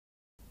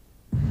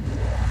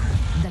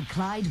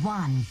Clyde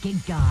 1,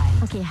 Gig Guide.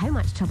 Okay, how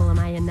much trouble am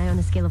I in now on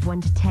a scale of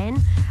 1 to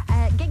 10?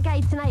 Gig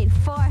Guide tonight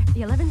for the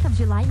 11th of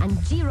July and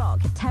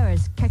Grok,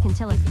 Towers,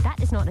 Kirkintilloch.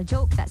 That is not a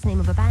joke, that's the name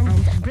of a band.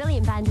 And a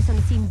brilliant band just on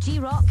the scene,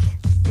 Grok.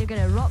 They're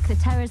going to rock the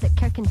Towers at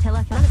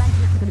Kirkintilloch. Another band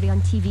that's going to be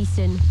on TV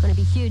soon. Going to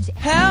be huge.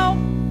 Help!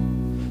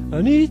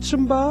 I need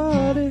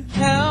somebody.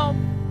 Help!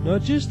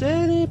 Not just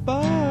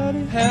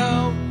anybody.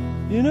 Help!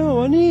 You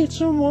know I need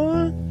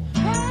someone.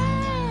 All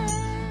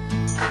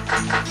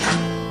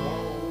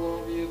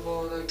of you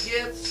gonna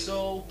get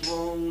so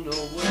blown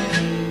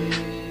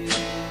away.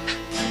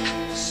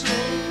 So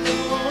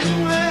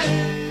blown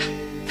away.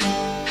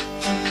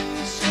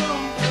 So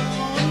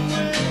blown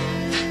away.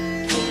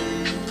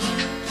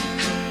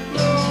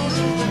 Blown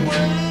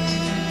away.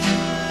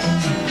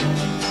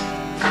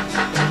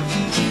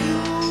 You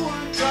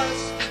were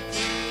just a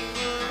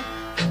dreamer,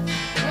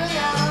 and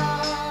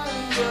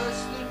I'm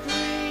just a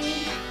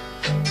dream.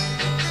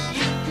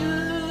 You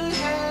could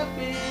have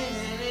been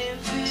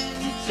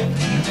anything to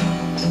me.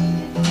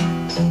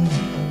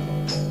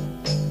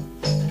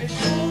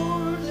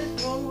 Before that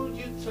moment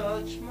you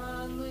touch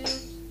my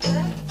lips,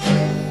 that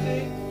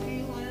perfect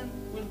feeling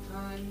when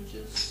time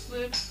just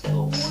slipped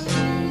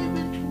away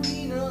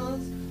between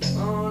us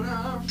on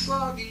our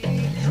foggy trip.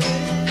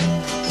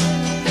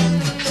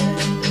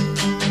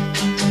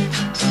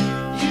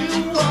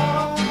 You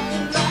are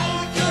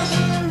like a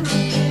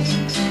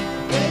hurricane,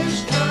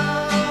 waves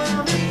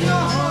coming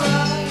your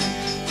way,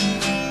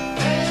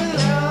 and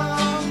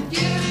I'm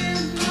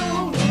getting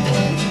blown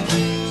away.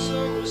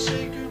 Somewhere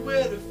sacred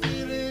where the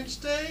feeling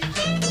stays.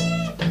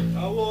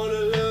 I wanna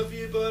love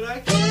you, but I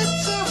get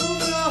so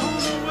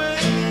blown away.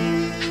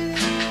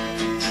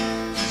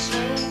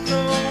 So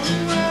blown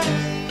away,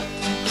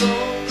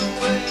 blown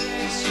away,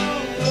 so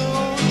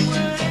blown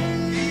away,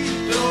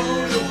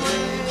 blown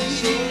away,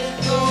 so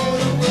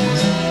blown away,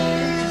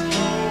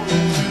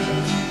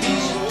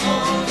 so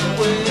blown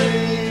away.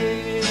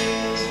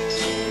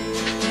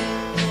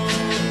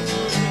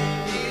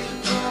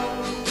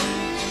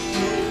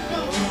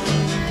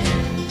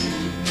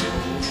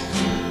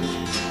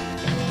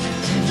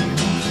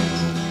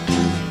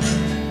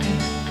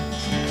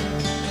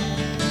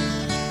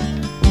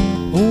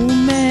 Oh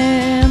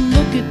man,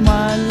 look at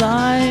my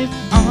life,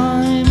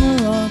 I'm a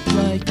lot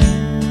like you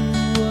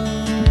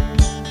were.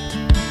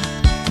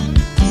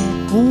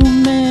 Oh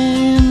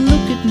man,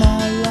 look at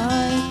my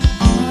life,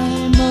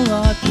 I'm a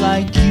lot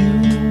like you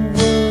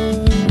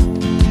were.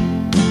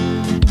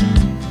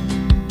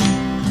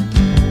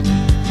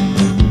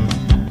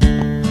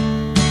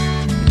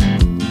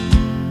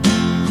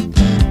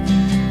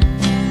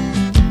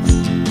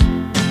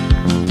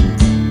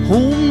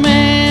 Oh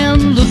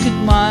man, look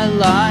at my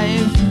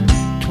life,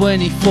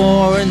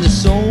 24 and there's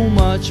so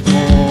much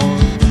more.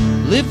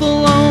 Live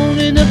alone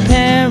in a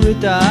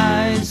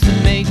paradise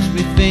that makes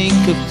me think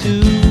of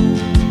two.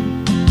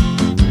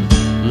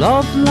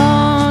 Love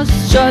lost,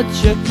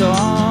 such a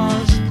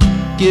cost.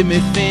 Give me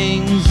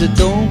things that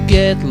don't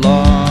get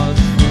lost,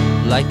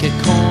 like a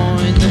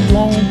coin that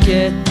won't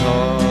get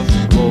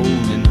tossed,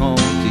 rolling home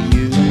to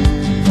you.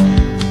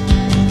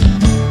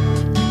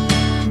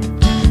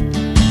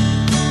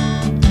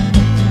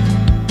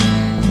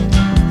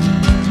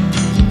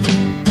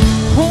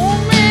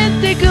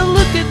 Take a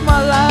look at my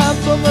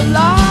life, I'm a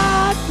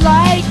lot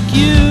like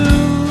you.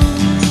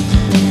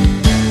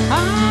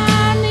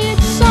 I need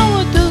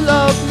someone to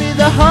love me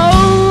the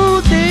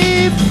whole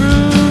day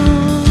through.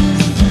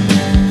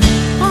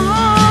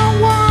 Oh,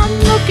 one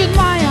look in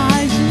my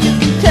eyes and you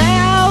can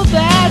tell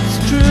that's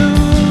true.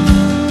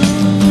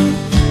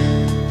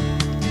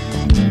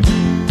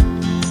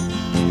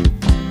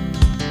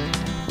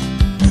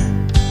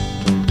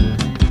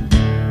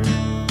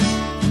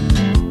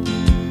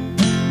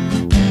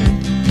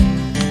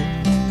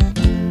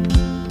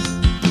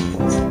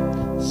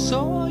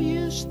 Saw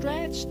you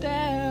stretched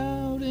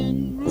out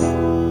in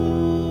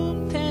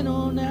room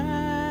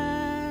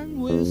 1009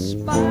 with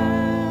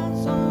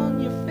smiles on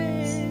your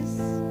face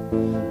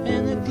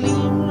and a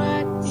gleam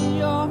right in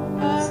your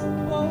eye.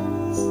 Oh,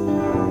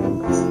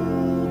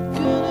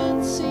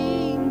 couldn't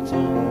seem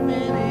too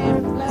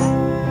many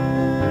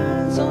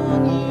flies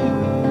on you,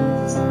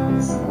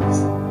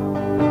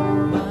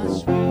 my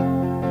sweet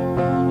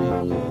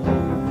rendezvous.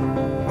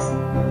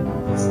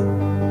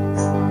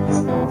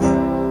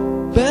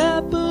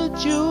 Pepper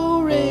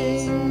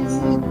jewelry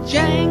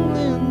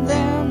jangling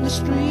down the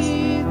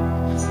street,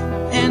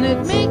 and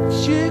it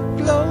makes you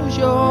close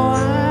your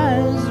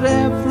eyes.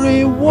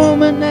 Every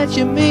woman that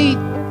you meet,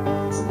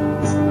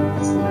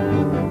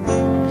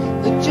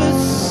 there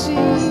just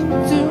seem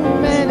too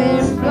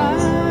many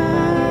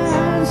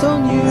flies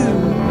on you.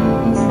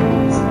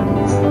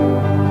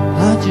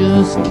 I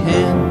just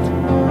can't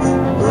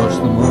brush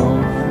them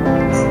off.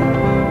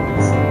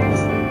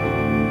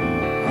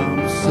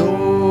 I'm so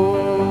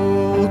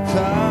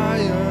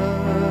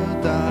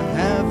tired, I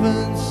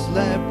haven't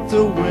slept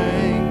a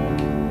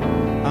wink.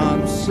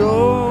 I'm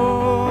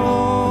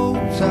so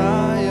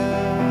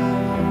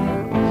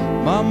tired,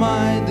 my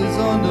mind is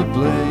on the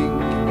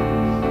blink.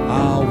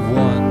 I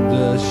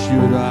wonder,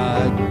 should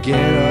I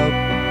get up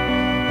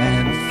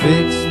and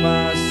fix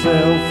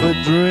myself a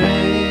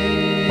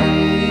drink.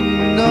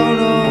 No,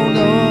 no,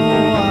 no,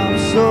 I'm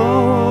so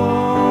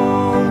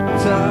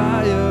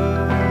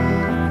tired,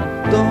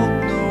 don't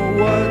know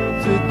what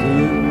to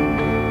do.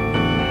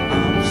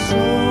 I'm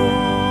so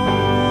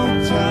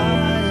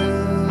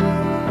tired,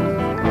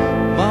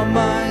 my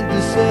mind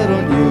is set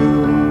on you.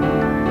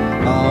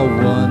 I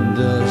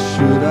wonder,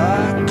 should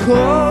I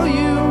call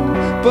you?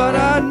 But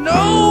I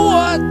know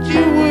what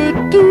you would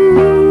do.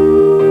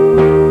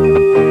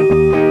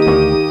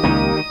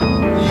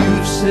 You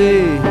say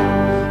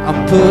I'm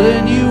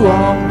putting you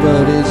on,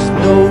 but it's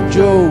no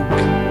joke.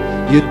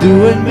 You're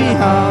doing me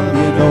harm,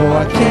 you know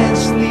I can't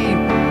sleep.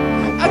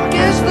 I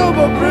can't stop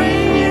my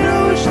brain, you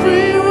know it's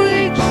 3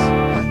 weeks.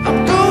 I'm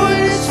going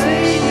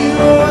insane, you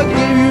know I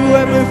give you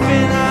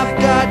everything I've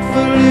got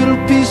for a little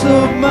peace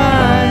of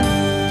mind.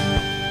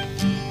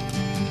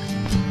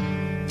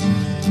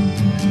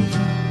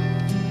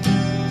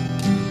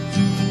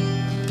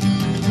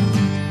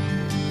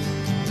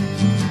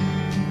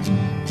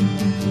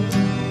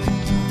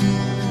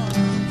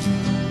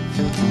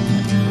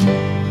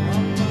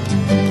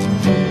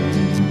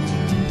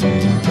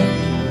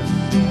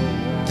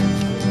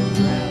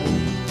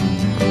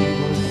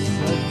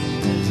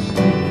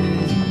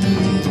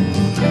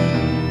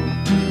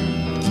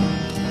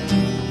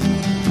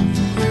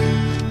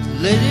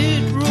 Let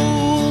it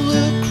roll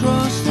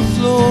across the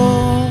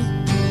floor,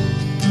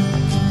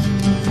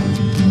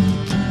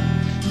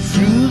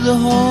 through the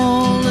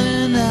hall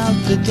and out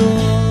the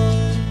door,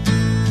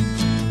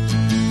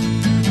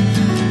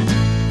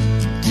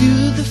 to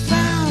the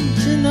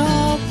fountain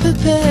of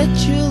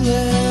perpetual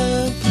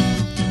love.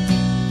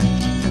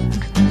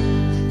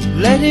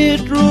 Let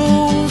it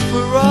roll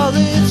for all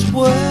it's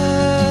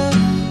worth.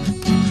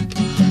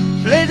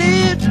 Let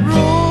it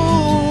roll.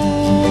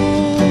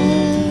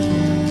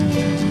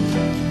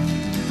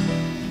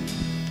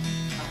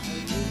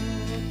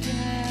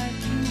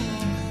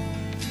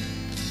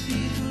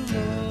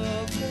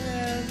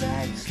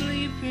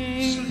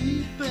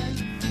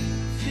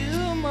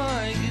 Feel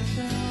my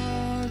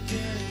guitar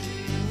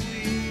gently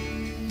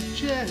weep.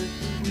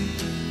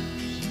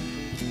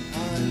 I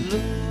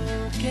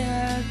look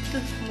at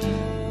the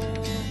floor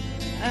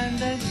and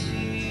I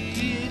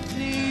see it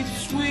needs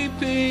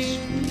sweeping,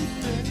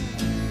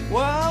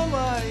 while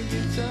my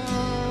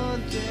guitar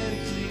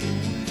gently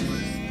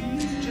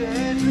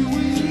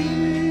weeps.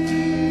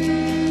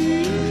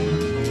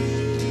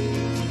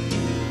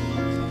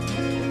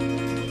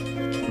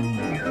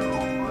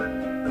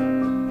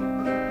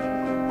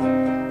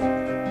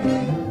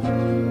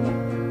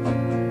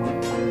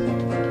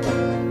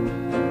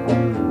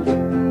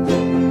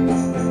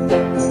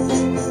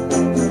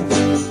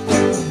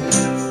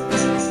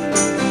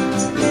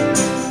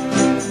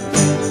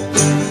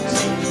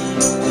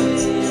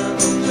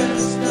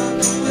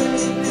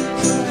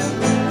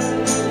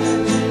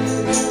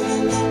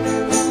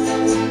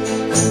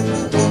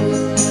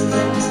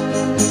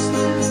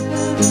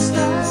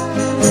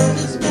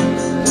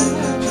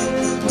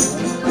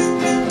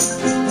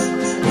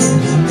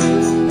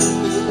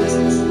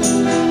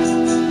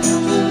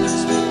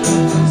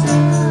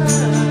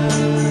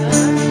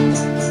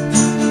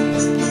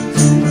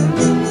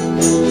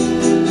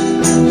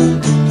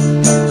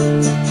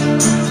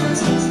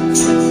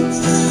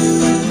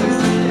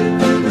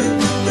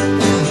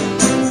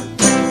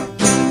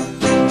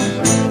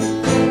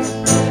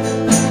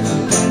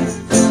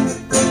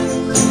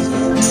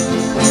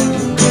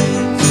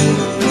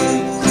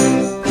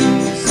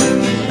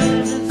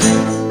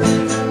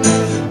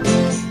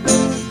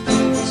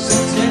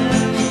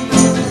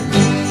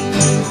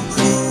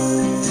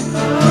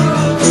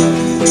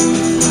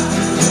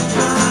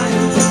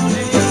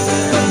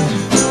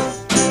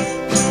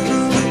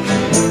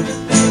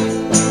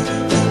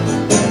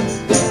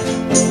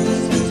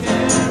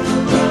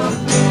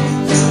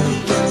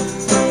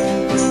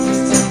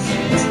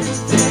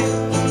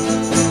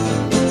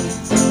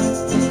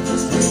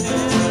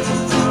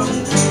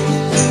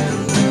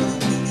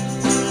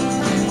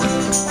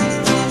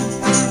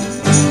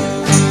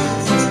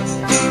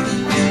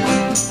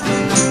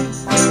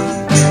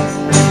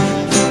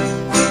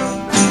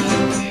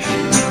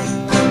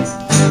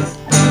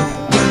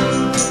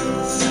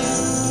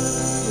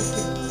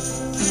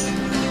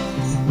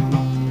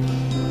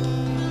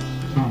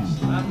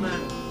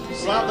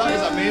 Rob, that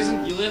was amazing.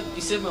 You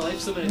saved my life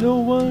so many. No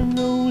one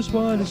knows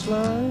what it's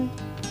like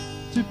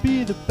to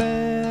be the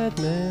bad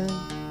man,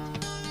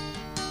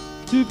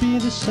 to be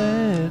the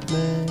sad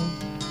man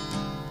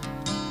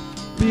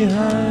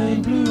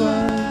behind blue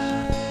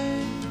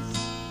eyes.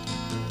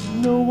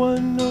 No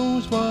one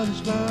knows what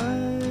it's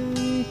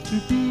like to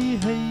be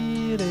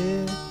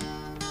hated,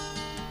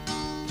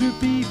 to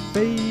be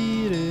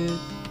faded,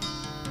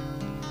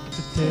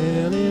 to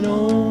telling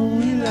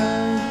only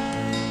lies.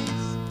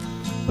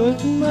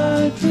 But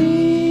my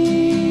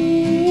dreams,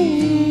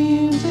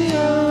 they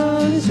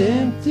are as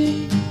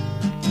empty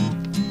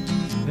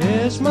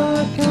as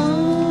my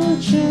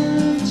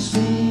conscience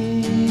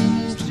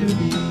seems to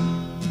be.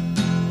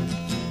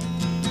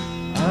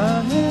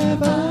 I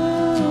have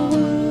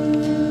hours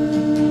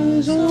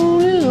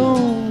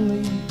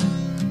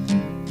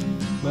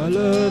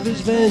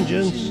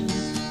vengeance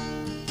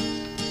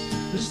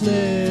that's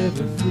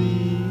never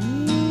free.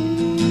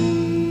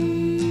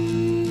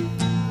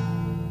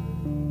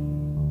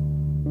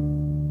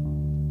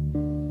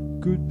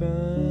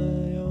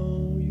 Goodbye,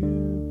 all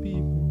you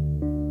people.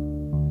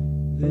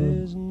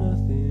 There's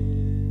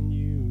nothing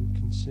you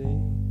can say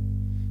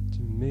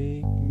to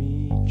make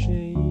me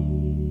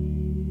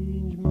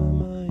change my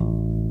mind.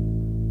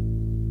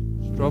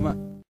 Strum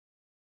it.